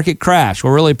 for a market crash.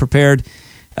 We're really prepared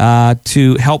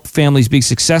to help families be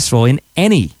successful in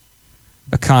any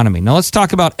economy. Now, let's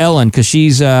talk about Ellen, because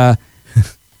she's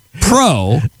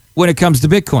pro when it comes to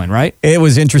Bitcoin, right? It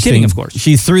was interesting. Kidding, of course.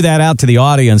 She threw that out to the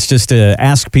audience just to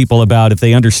ask people about if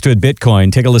they understood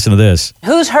Bitcoin. Take a listen to this.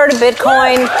 Who's heard of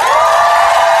Bitcoin?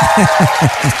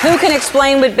 Who can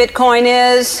explain what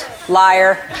Bitcoin is?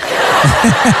 Liar.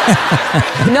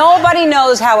 Nobody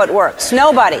knows how it works.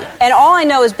 Nobody. And all I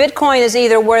know is Bitcoin is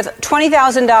either worth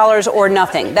 $20,000 or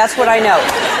nothing. That's what I know.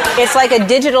 It's like a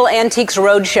digital antiques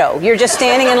roadshow. You're just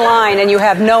standing in line and you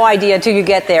have no idea till you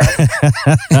get there.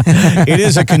 It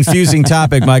is a confusing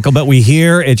topic, Michael, but we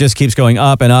hear it just keeps going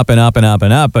up and up and up and up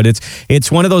and up. But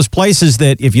it's one of those places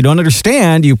that if you don't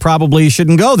understand, you probably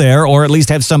shouldn't go there, or at least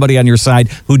have somebody on your side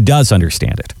who does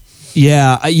understand it.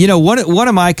 Yeah, you know, one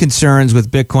of my concerns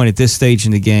with Bitcoin at this stage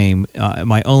in the game, one of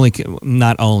my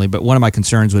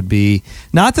concerns would be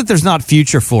not that there's not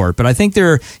future for it, but I think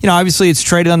obviously it's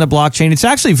traded on the blockchain. It's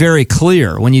actually very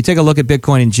clear when you take a look at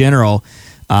Bitcoin in general,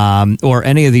 or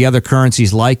any of the other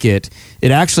currencies like it.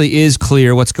 It actually is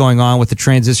clear what's going on with the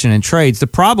transition and trades. The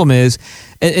problem is,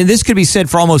 and this could be said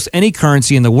for almost any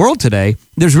currency in the world today,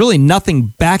 there's really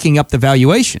nothing backing up the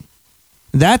valuation.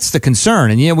 That's the concern.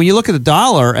 And, when you look at the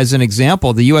dollar as an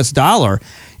example, the U.S. dollar,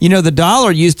 the dollar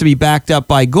used to be backed up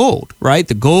by gold, right?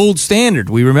 The gold standard.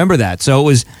 We remember that. So it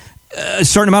was a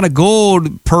certain amount of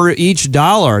gold per each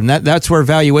dollar, and that's where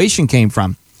valuation came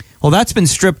from. Well, that's been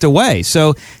stripped away.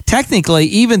 So technically,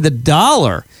 even the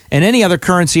dollar and any other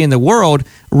currency in the world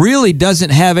really doesn't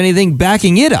have anything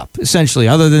backing it up, essentially,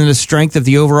 other than the strength of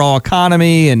the overall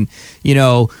economy and,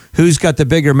 who's got the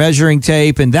bigger measuring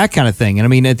tape and that kind of thing. And I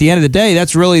mean, at the end of the day,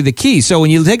 that's really the key. So when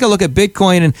you take a look at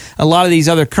Bitcoin and a lot of these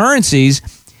other currencies,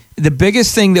 the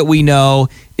biggest thing that we know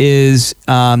is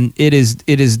it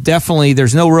is definitely,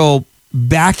 there's no real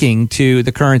backing to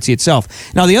the currency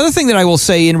itself. Now, the other thing that I will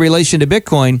say in relation to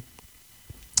Bitcoin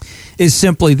is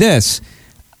simply this.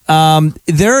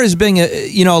 There has been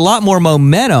a lot more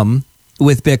momentum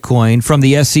with Bitcoin from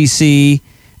the SEC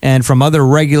and from other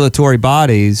regulatory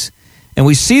bodies, and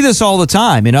we see this all the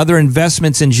time in other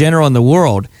investments in general in the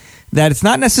world, that it's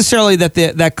not necessarily that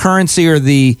that currency or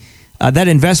that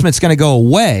investment's going to go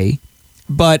away,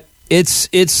 but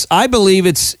I believe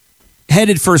it's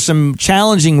headed for some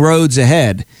challenging roads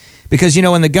ahead, because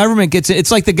when the government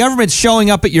it's like the government's showing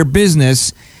up at your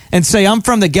business and say, I'm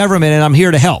from the government and I'm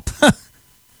here to help.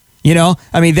 You know,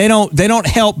 I mean, they don't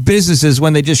help businesses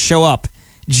when they just show up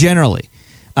generally.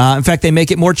 In fact, they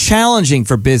make it more challenging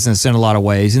for business in a lot of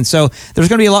ways. And so there's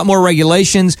going to be a lot more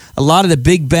regulations. A lot of the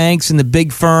big banks and the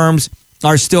big firms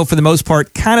are still, for the most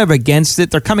part, kind of against it.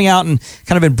 They're coming out and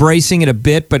kind of embracing it a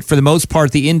bit, but for the most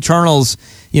part, the internals,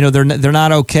 you know, they're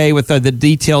not okay with the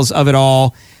details of it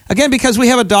all. Again, because we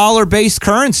have a dollar-based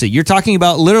currency. You're talking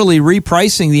about literally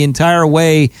repricing the entire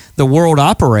way the world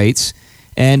operates.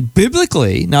 And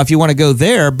biblically, now if you want to go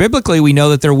there, biblically we know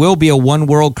that there will be a one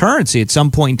world currency at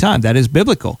some point in time. That is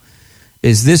biblical.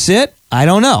 Is this it? I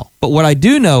don't know. But what I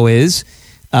do know is,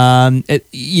 you got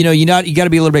to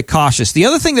be a little bit cautious. The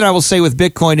other thing that I will say with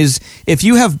Bitcoin is if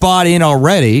you have bought in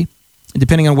already,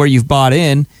 depending on where you've bought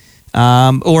in,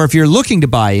 or if you're looking to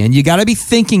buy in, you got to be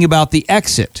thinking about the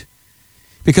exit.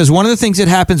 Because one of the things that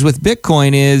happens with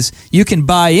Bitcoin is you can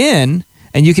buy in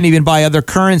and you can even buy other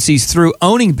currencies through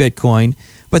owning Bitcoin,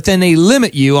 but then they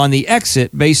limit you on the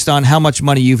exit based on how much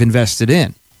money you've invested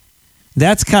in.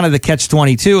 That's kind of the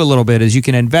catch-22 a little bit, is you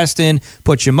can invest in,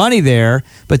 put your money there,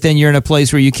 but then you're in a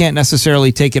place where you can't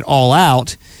necessarily take it all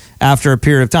out after a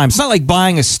period of time. It's not like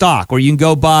buying a stock where you can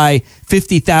go buy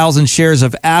 50,000 shares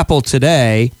of Apple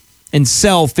today and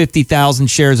sell 50,000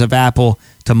 shares of Apple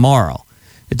tomorrow.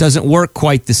 It doesn't work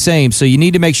quite the same. So you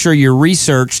need to make sure you're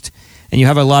researched and you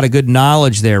have a lot of good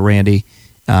knowledge there, Randy,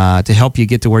 to help you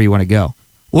get to where you want to go.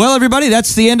 Well, everybody,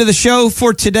 that's the end of the show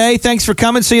for today. Thanks for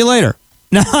coming. See you later.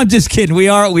 No, I'm just kidding. We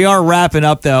are wrapping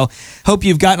up, though. Hope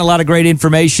you've gotten a lot of great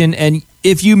information. And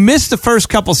if you missed the first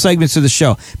couple segments of the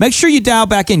show, make sure you dial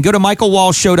back in. Go to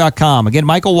michaelwalshshow.com. Again,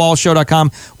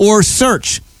 michaelwalshshow.com, or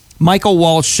search Michael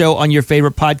Walsh Show on your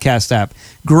favorite podcast app.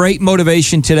 Great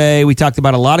motivation today. We talked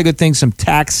about a lot of good things, some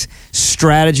tax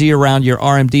strategy around your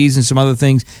RMDs and some other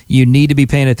things you need to be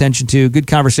paying attention to. Good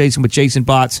conversation with Jason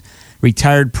Botts,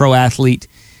 retired pro athlete.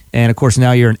 And, of course,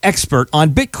 now you're an expert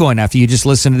on Bitcoin after you just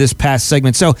listened to this past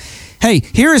segment. So, hey,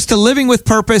 here is to living with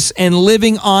purpose and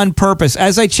living on purpose.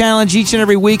 As I challenge each and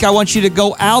every week, I want you to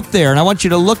go out there and I want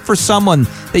you to look for someone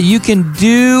that you can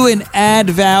do and add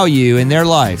value in their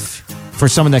life, for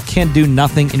someone that can do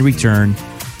nothing in return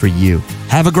for you.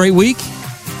 Have a great week.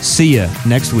 See you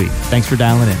next week. Thanks for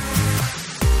dialing in.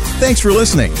 Thanks for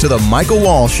listening to The Michael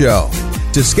Walsh Show.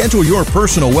 To schedule your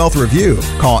personal wealth review,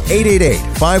 call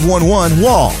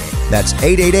 888-511-WALL. That's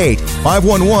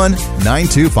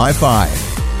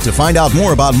 888-511-9255. To find out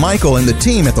more about Michael and the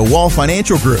team at the Wall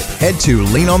Financial Group, head to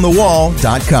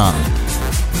leanonthewall.com.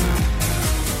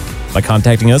 By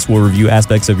contacting us, we'll review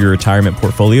aspects of your retirement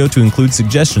portfolio to include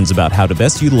suggestions about how to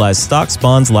best utilize stocks,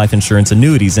 bonds, life insurance,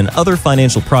 annuities, and other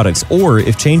financial products, or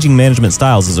if changing management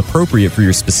styles is appropriate for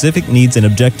your specific needs and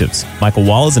objectives. Michael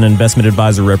Wall is an investment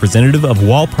advisor representative of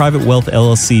Wall Private Wealth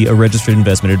LLC, a registered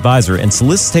investment advisor, and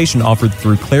solicitation offered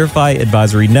through Clarify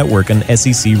Advisory Network, an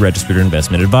SEC registered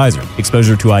investment advisor.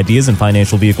 Exposure to ideas and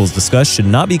financial vehicles discussed should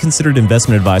not be considered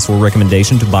investment advice or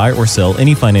recommendation to buy or sell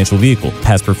any financial vehicle.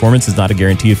 Past performance is not a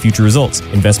guarantee of future results.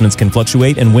 Investments can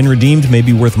fluctuate and when redeemed may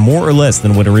be worth more or less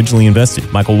than when originally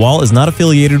invested. Michael Wall is not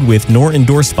affiliated with nor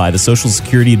endorsed by the Social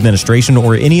Security Administration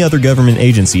or any other government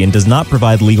agency and does not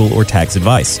provide legal or tax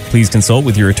advice. Please consult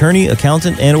with your attorney,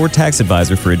 accountant, and or tax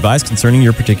advisor for advice concerning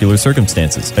your particular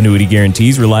circumstances. Annuity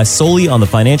guarantees rely solely on the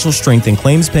financial strength and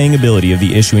claims paying ability of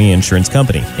the issuing insurance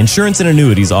company. Insurance and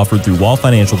annuities offered through Wall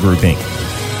Financial Group, Inc.